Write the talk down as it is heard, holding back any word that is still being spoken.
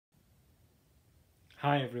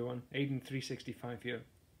Hi everyone, Aiden365 here.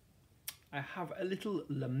 I have a little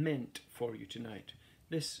lament for you tonight.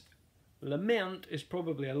 This lament is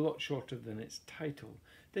probably a lot shorter than its title.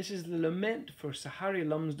 This is the lament for Sir Harry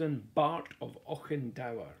Lumsden, Bart of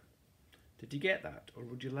Auchindoir. Did you get that, or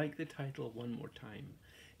would you like the title one more time?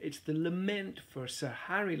 It's the lament for Sir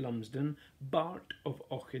Harry Lumsden, Bart of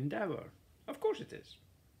Auchindoir. Of course it is.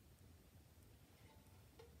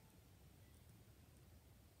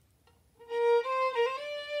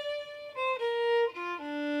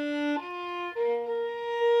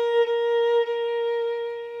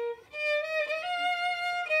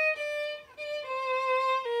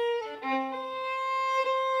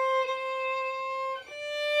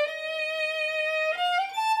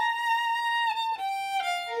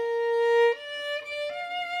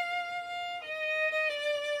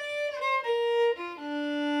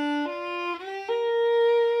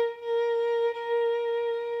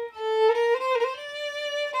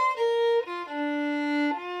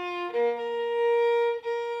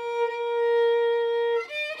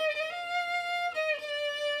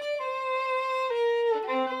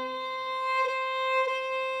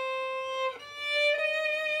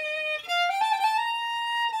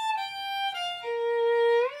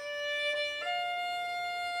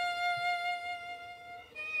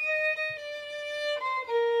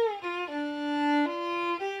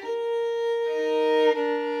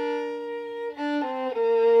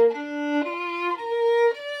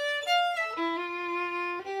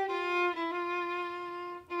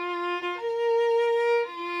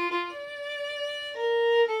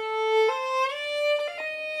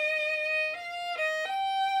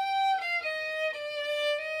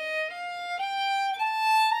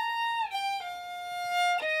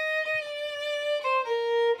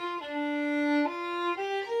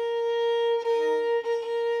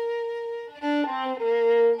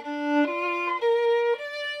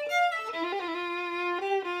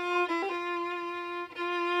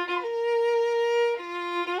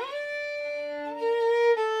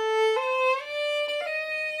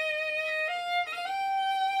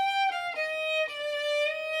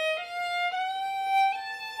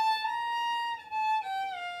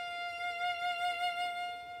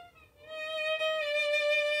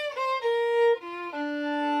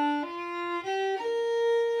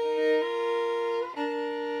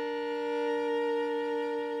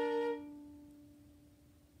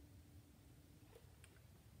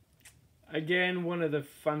 Again, one of the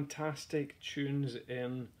fantastic tunes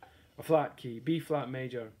in a flat key, B flat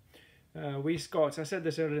major. We Scots, I said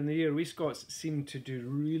this earlier in the year, we Scots seem to do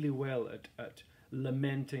really well at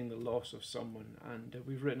lamenting the loss of someone, and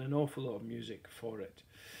we've written an awful lot of music for it.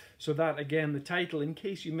 So that, again, the title, in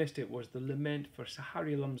case you missed it, was The Lament for Sir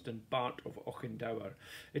Harry Lumsden, Bart of Auchindoir.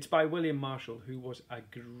 It's by William Marshall, who was a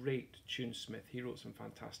great tunesmith. He wrote some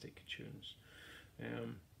fantastic tunes.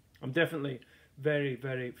 I'm definitely very,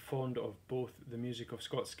 very fond of both the music of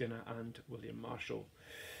Scott Skinner and William Marshall.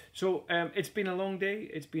 So it's been a long day.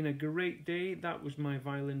 It's been a great day. That was my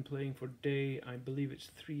violin playing for day, I believe it's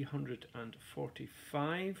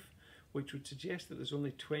 345, which would suggest that there's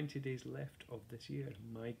only 20 days left of this year.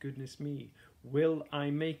 My goodness me. Will I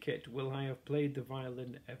make it? Will I have played the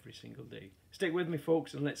violin every single day? Stick with me,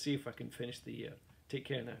 folks, and let's see if I can finish the year. Take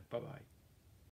care now. Bye-bye.